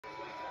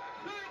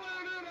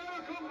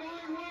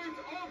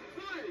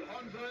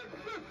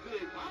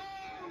250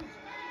 pounds,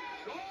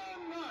 Sean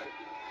Knight,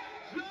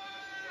 Jay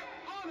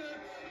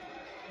Onyx,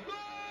 the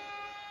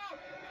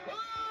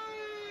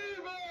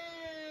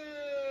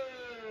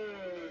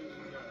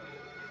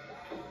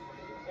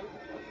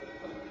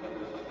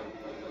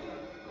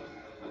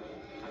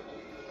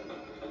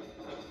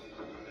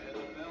And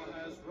the bell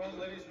has rung,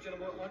 ladies and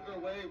gentlemen. We're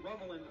underway.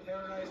 Rumble in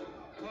Paradise.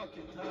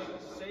 Talking Tommy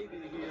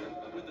saving here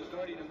with the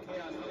Guardian of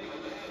Chaos.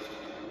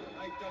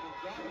 Night double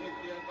drop kick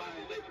there by...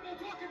 Unbelievable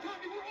Talking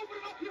Tommy. We're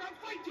opening up here on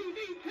Fight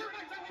TV.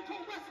 Paradise Alley Pro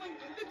Wrestling.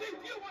 The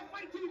debut on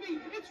Fight TV.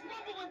 It's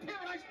Rumble in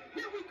Paradise.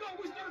 Here we go.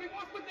 We're starting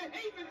off with the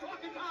Haven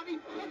Talking Tommy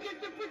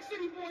against the Brick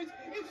City Boys.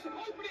 It's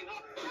opening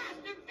up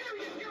fast and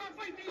furious here on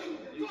Fight TV.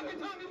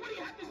 Talking Tommy, what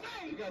do you have to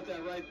say? You got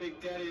that right, Big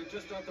Daddy.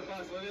 Just off the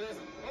box. Look at this.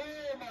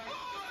 Oh, my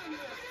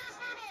goodness.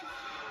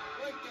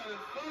 Right down in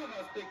front of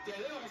us, Big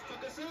Daddy. They almost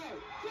took us out.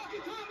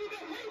 Talking Tommy,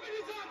 the Haven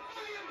is on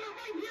fire. They're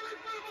right here in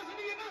front of us in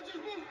the announcer's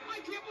booth. I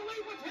can't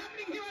believe what's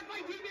happening here on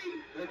Fight TV.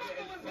 They're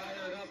getting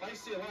fired up. I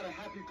see a lot of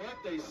happy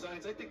birthday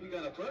signs. I think we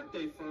got a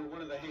birthday for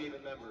one of the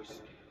Haven members.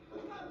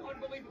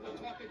 Unbelievable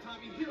Talking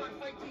Tommy here on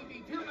Fight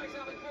TV. Paradise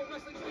Alley Pro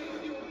Wrestling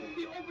debut.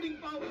 The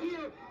opening bout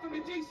here from the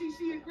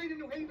JCC in Greater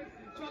New Haven.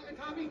 Talking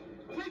Tommy,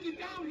 break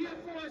it down here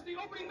for us. The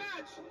opening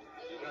match.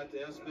 We got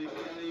the S Big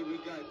Daddy. We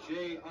got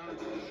Jay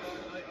Onyx and Sean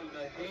Knight of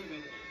the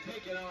Haven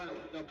taking on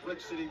the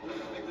Brick City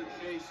Boys, Victor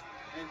Chase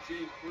and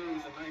Jay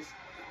Cruz. A nice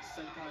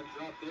senton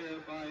drop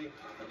there by...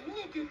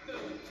 Look at the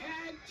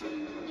tag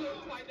team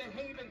work by the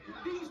Haven.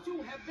 These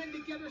two have been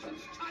together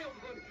since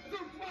childhood.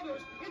 They're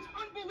brothers. It's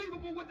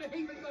unbelievable what the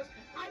Haven does.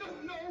 I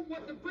don't know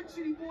what the Brick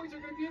City Boys are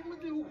going to be able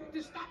to do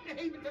to stop the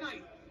Haven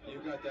tonight. You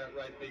got that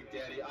right, Big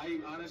Daddy. I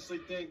honestly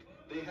think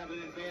they have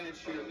an advantage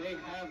here. They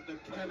have the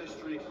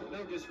chemistry.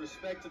 No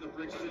disrespect to the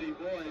Brick City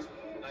Boys.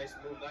 Nice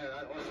move there.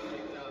 That was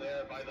kicked down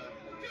there by the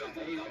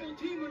beautiful double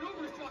team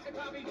maneuvers, Talking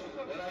Tommy.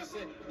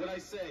 What I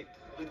say,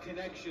 the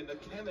connection, the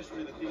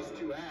chemistry that these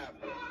two have.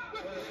 Double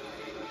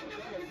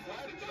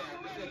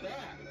flapjack, look at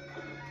that.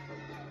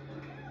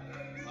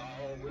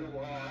 Oh,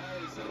 that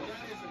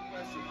is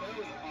impressive.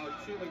 Those are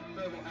two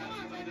incredible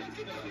athletes.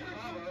 And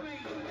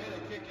a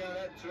kick out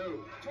at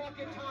two.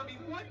 Talking Tommy,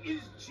 what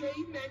is Jay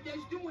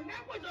Mendez doing?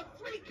 That was a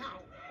 3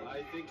 count.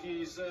 I think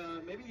he's,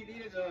 maybe he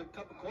needed a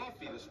cup of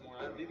coffee this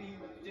morning. Maybe he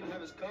didn't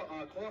have his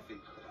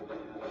coffee.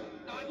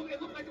 No,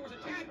 it looked like there was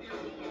a tag there.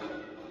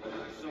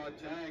 I saw a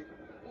tag.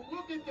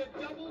 Look at the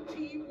double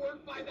team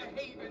work by the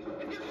Haven.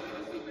 And here's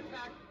the secret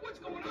tag. What's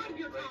going on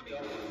here, Tommy?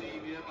 Double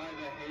team here by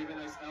the Haven.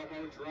 Nice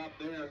elbow drop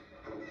there.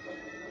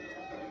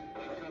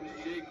 Here comes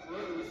Jay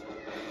Cruz.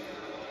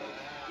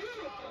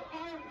 Beautiful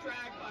arm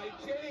drag by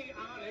Jay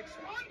Onyx.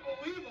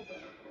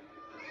 Unbelievable.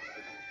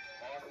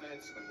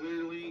 Offense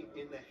clearly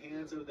in the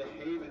hands of the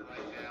Haven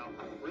right now.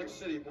 Brick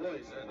City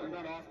Boys, they're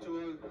not off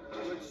to a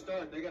good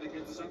start. They got to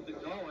get something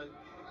going.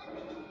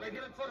 Right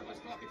here in front of us,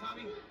 Talking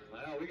Tommy.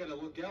 I know, we got to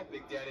look out,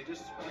 Big Daddy,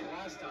 just like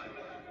last time.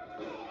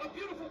 A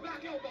beautiful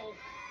back elbow.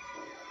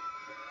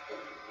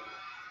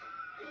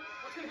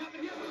 What's going to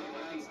happen here?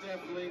 That's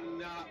definitely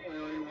not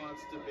where he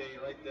wants to be,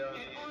 right there.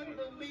 An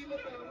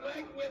unbelievable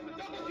leg whip, a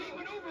double team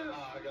maneuver.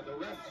 I got the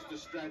ref's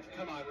distracted.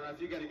 Come on,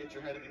 ref, you got to get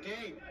your head in the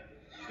game.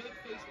 Big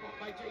face bump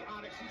by Jay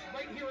Onyx. He's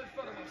right here in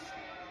front of us.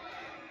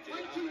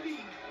 Fight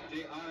TV.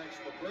 Jay Onyx,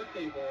 the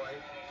birthday boy.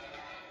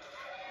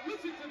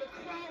 Listen to the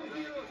crowd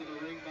here. To the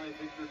ring by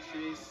Victor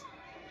Chase.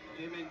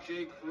 Him and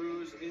Jay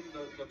Cruz in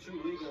the two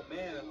legal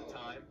man at the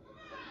time.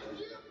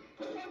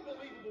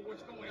 Unbelievable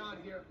what's going on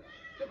here.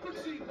 The Brick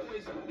City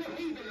Boys, the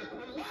Haven,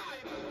 we're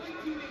live on Fight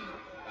TV.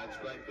 That's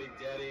right, Big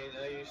Daddy. And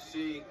now you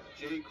see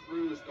Jay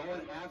Cruz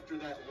going after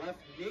that left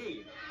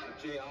knee of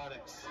Jay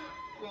Onyx.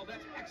 Well,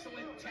 that's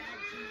excellent tag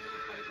team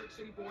work by the Brick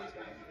City Boys.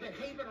 The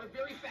Haven are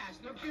very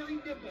fast. They're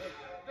very nimble.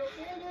 They're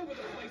all over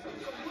the place.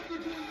 So what they're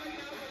doing right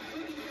now is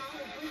bringing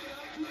down and bringing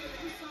out to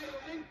this side of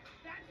the ring.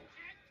 That's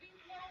tag team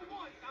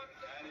 101.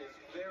 That is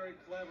very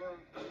clever.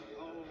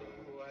 Oh,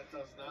 that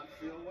does not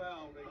feel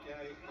well, Big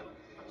Daddy.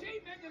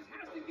 Jay Mendez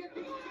has to get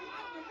these two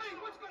out of the ring.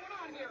 What's going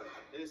on here?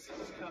 This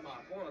is, come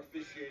on, more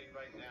officiating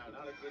right now.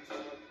 Not a good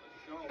start to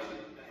the show.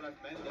 Ref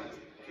Mendez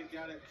kick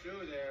out at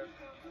 2 there.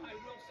 I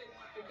will say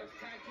one thing, that's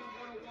tag team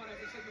 101. As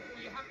I said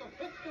before, you have to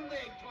hook the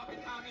leg,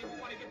 Talking Tommy, if you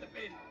want to get the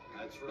pin.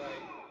 That's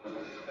right.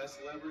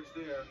 Best leverage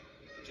there.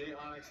 Jay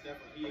Onyx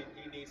definitely,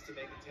 he needs to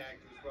make a tag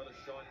to his brother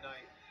Sean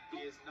Knight.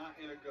 He is not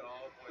in a go.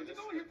 Oh boy, he's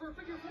going here for a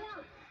figure 4.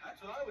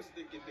 That's what I was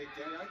thinking, Big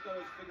Daddy. I thought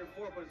it was figure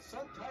 4, but it's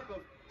some type of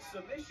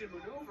submission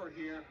maneuver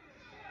here.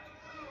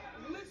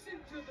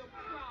 Listen to the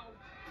crowd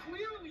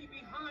clearly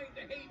behind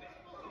the Haven.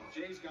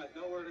 Jay's got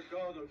nowhere to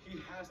go, though. He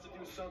has to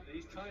do something.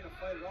 He's trying to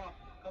fight it off.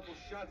 A couple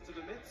shots to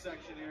the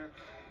midsection here.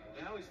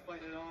 Now he's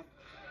fighting it off.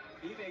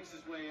 He makes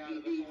his way out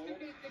of the hole. He needs to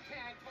make the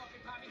tag,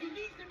 Talking Tommy. He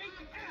needs to make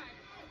the tag.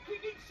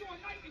 We need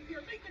Sean Knight in here.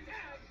 Make the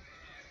tag.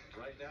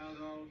 Right now,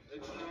 though,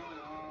 it's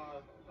showing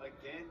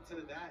again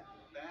to that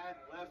bad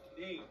left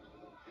knee.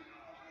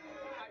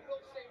 I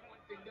will say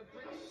one thing. The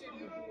Brick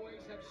City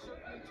Boys have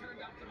certainly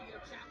turned out to be a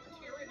challenge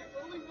here in the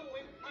early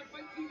going on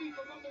Fight TV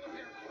for Rumble in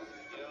Paradise.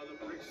 You know, the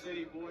Brick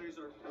City Boyz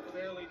are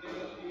fairly new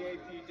to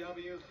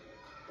PAPW.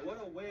 What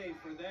a way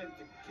for them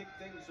to kick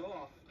things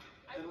off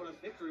and what a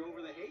victory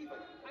over the Haven.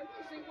 I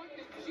will say one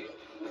thing, Jake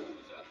Cruz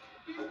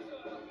gives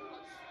a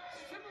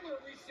similar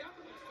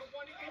resemblance to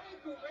one Eddie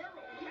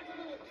Guerrero. He has a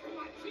little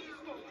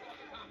machismo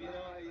talking about. You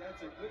know,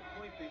 that's a good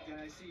point, Big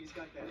Daddy. I see he's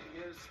got that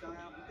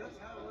hairstyle. He does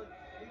have a,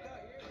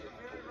 you're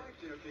very right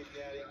there, Big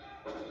Daddy.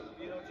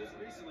 You know, just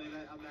recently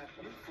on that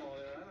pinfall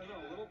there, I don't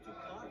know, a little too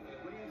confident.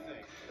 What do you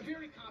think?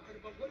 Very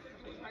confident, but what they're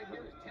doing right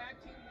here is Tag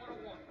Team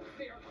 101.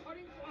 They are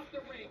cutting off the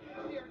ring.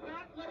 They are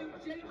not letting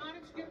Jay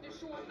Onyx get to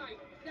Shawn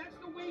Knight. That's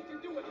the way to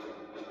do it.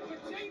 But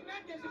Jay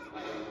Mendez is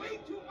letting way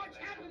too much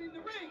happen in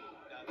the ring.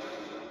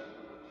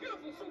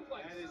 Beautiful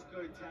suplex. That is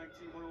good, Tag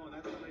Team 101.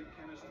 That's great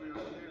chemistry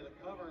right there. The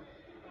cover,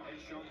 and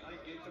Shawn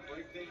Knight in to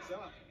break things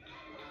up.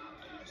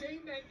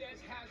 Jay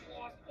Mendez has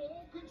lost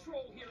all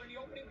control here in the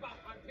opening bout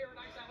on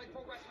Paradise Alley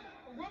Pro Wrestling.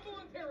 Rumble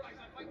in Paradise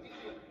on Fight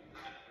TV.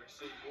 Brick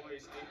City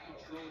Boyz in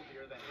control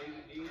here. The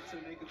Haven needs to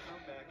make a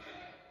comeback.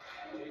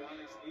 Jay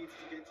Onyx needs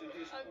to get to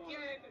his corner.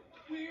 Again,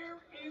 where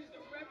is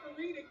the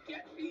referee to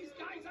get these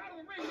guys out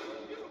of the ring?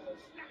 Beautiful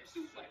snap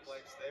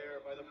suplex. There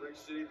by the Brick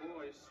City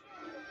Boyz.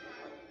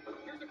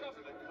 Here's the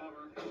cover. The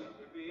cover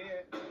could be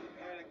it.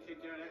 And a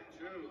kick out at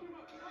 2.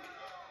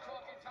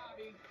 Talking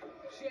Tommy,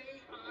 Jay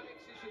Onyx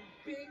is in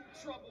big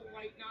trouble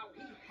right now.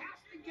 He has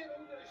to get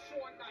over to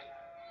Shawn Knight.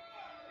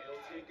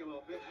 It'll take him a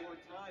bit more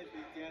time,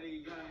 Big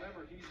Daddy. You gotta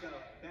remember, he's got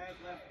a bad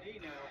left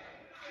knee now.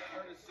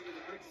 Courtesy of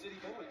the Brick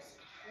City Boyz.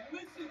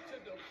 Listen to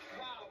the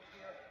crowd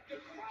here. The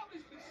crowd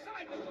is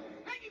beside them,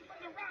 hanging from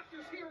the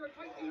rafters here at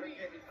Fight TV.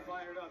 They're getting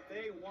fired up.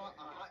 They want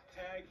a hot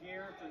tag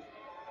here to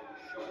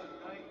Shawn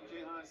Knight.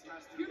 Jay Onyx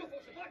has to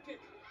Beautiful spot kick.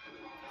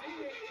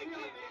 DDT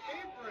on the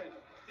apron.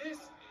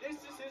 This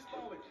is his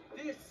moment.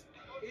 This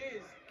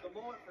is the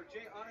moment for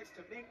Jay Onyx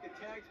to make the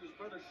tag to his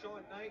brother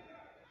Shawn Knight.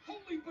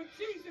 Holy but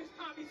Jesus,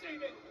 Tommy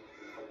Saban.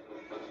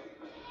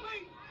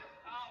 Wait.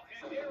 Oh,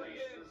 and there he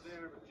is.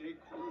 There, but Jay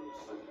Cruz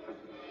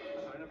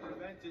trying to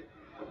prevent it.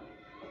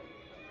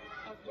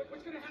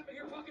 What's going to happen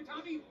here, talking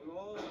Tommy?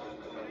 Oh,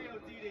 tornado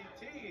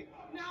DDT.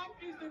 Now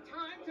is the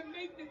time to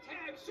make the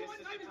tag. Shawn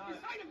Knight is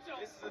beside himself.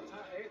 This is the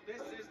time.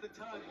 This is the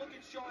time. Look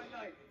at Shawn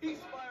Knight.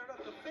 He's fired up.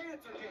 The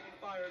fans are getting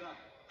fired up.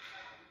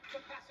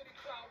 Capacity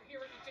crowd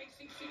here in the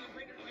JCC in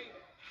Greater New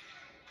Haven.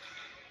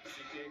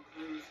 See Jay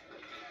Cruz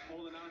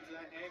holding on to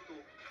that ankle.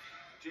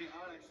 Jay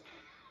Onyx.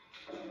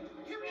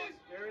 Here it is.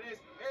 There it is.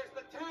 Here's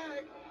the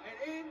tag. And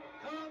in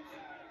comes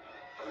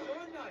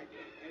Shawn Knight.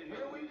 And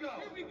here we go.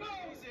 Here we go.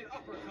 He's in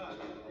uppercut.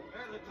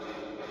 There's the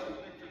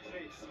Victor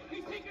Chase.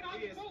 He's taking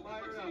on both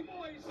Brick City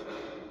Boyz.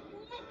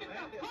 Look at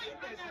the height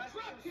on that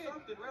drop kick.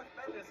 Ref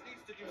Mendez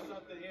needs to do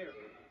something here.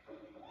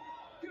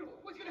 Beautiful.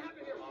 What's going to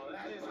happen here? Oh,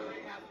 that is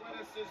great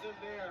athleticism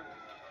there.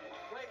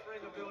 Great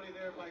ring ability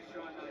there by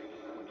Shawn Knight.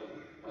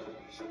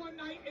 Shawn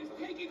Knight is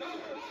taking out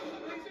the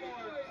Brick City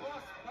Boyz.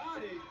 Cross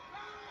body.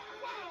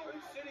 Wow.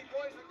 Brick City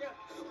Boyz again.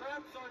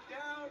 Straps are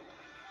down.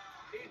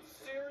 It's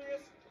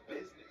serious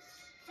business.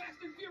 Fast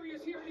and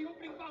Furious here in the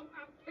opening bout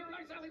on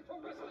Paradise Alley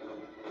Pro Wrestling.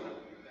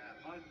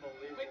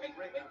 Unbelievable.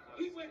 Wait.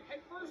 He went head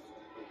first.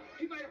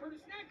 He might have hurt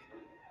his neck.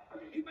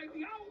 He might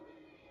be out.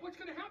 What's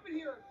going to happen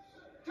here?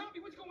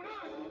 Tommy, what's going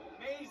on?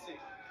 Amazing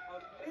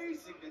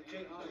that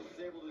Jay Onyx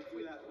is able to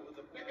do that with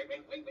the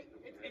Wait.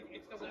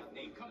 It's the left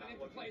knee coming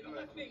into play. The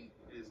left knee.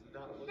 It is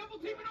not looking Double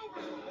teaming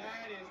over.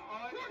 That is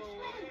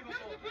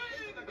unbelievable.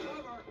 Here's the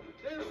cover.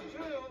 There's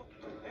 2.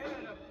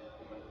 And a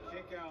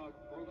kick out.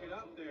 Broke it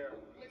up there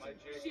by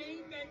Listen, Jay. Jay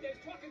Mendez,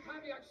 talking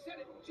Tommy, I've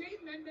said it. Jay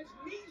Mendez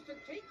needs to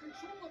take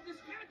control of this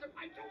matchup.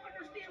 I don't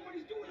understand what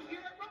he's doing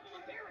here at Rumble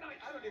in Paradise.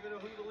 I don't even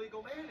know who the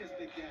legal man is,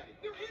 Big Daddy.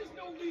 There is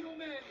no legal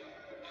man.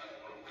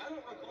 I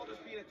don't recall this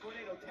being a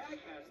tornado tag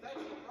match. That's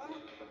the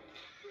problem.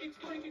 It's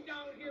breaking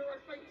down here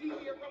on Fight TV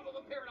at Rumble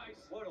in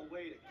Paradise. What a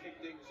way to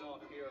kick things off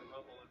here at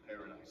Rumble in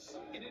Paradise.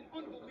 In an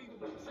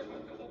unbelievable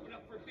tribute to open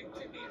up for Big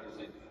Jim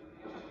Anderson.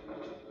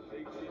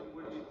 Big Jim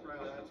would be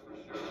proud, that's for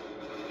sure.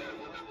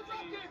 Beautiful double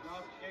drop kick.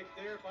 Drop kick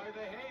there by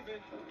the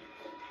Haven.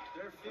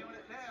 They're feeling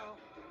it now.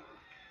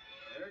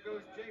 There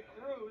goes Jay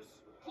Cruz.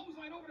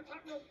 Clothesline over the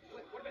top rope.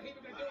 What are the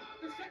Haven going to do?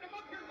 They're setting him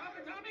up here,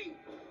 Tommy.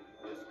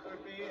 This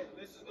could be it.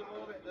 This is the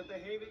moment that the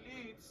Haven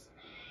needs.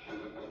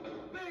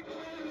 Big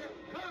moment,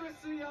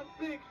 courtesy of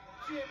Big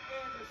Jim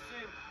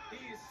Anderson.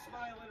 He is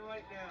smiling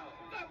right now.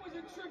 That was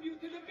a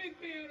tribute to the big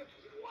man.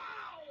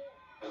 Wow!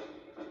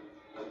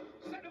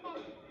 Set him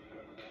up. There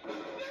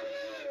it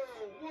is!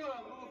 Oh, what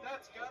a move.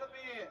 That's got to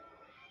be it.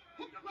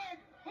 Hook the leg,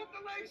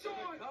 It's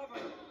Shawn. cover.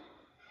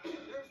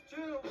 There's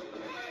 2.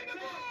 That's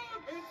it.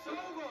 It's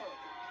over.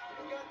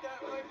 You got that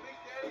right, Big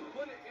Daddy.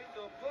 Put it in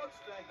the books.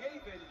 The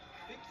Haven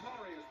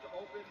victorious to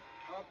open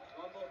up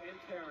Rumble in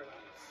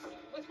Paradise.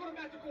 Let's go to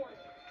Matt DeCourt.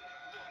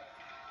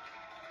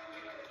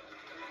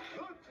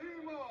 The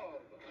team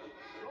of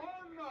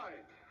Shawn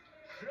Knight,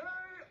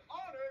 Jay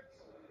Onyx,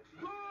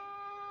 the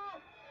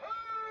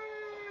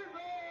Haven!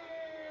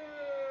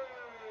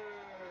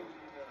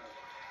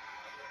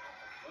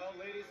 Well,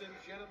 ladies and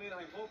gentlemen,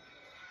 I hope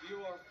you you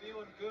are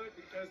feeling good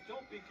because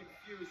don't be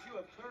confused. You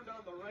have turned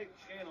on the right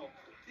channel.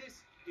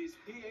 This is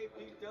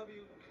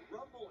PAPW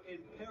Rumble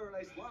in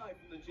Paradise live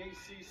from the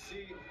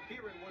JCC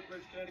here in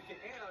Woodbridge, Connecticut,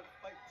 and on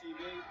Fight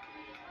TV.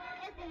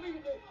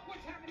 Unbelievable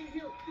what's happening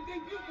here. The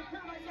debut for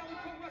Paradise Alley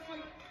Pro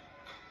Wrestling.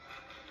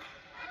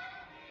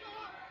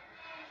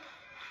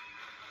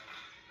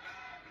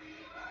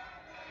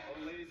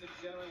 Well, ladies and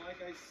gentlemen,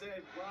 like I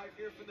said, live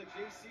here from the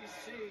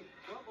JCC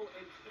Rumble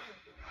in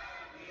Paradise.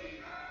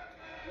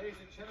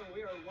 Ladies and gentlemen,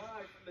 we are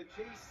live from the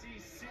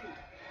JCC.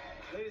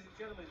 Ladies and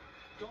gentlemen,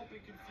 don't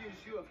be confused.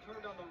 You have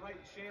turned on the right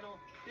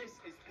channel. This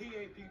is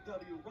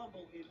PAPW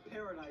Rumble in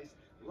Paradise,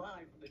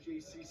 live from the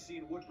JCC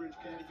in Woodbridge,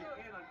 Connecticut,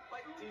 and on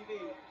Fight TV.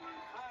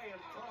 I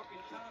am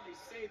talking Tommy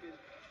Sabin,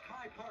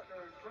 my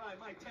partner in crime,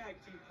 my tag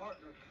team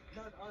partner,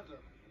 none other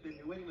than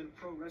New England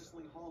Pro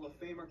Wrestling Hall of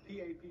Famer,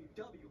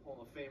 PAPW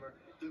Hall of Famer,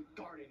 the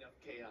Guardian of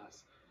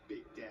Chaos,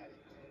 Big Daddy.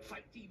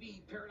 Fight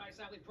TV, Paradise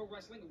Alley Pro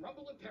Wrestling,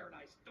 Rumble in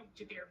Paradise. Don't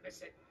you dare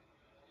miss it.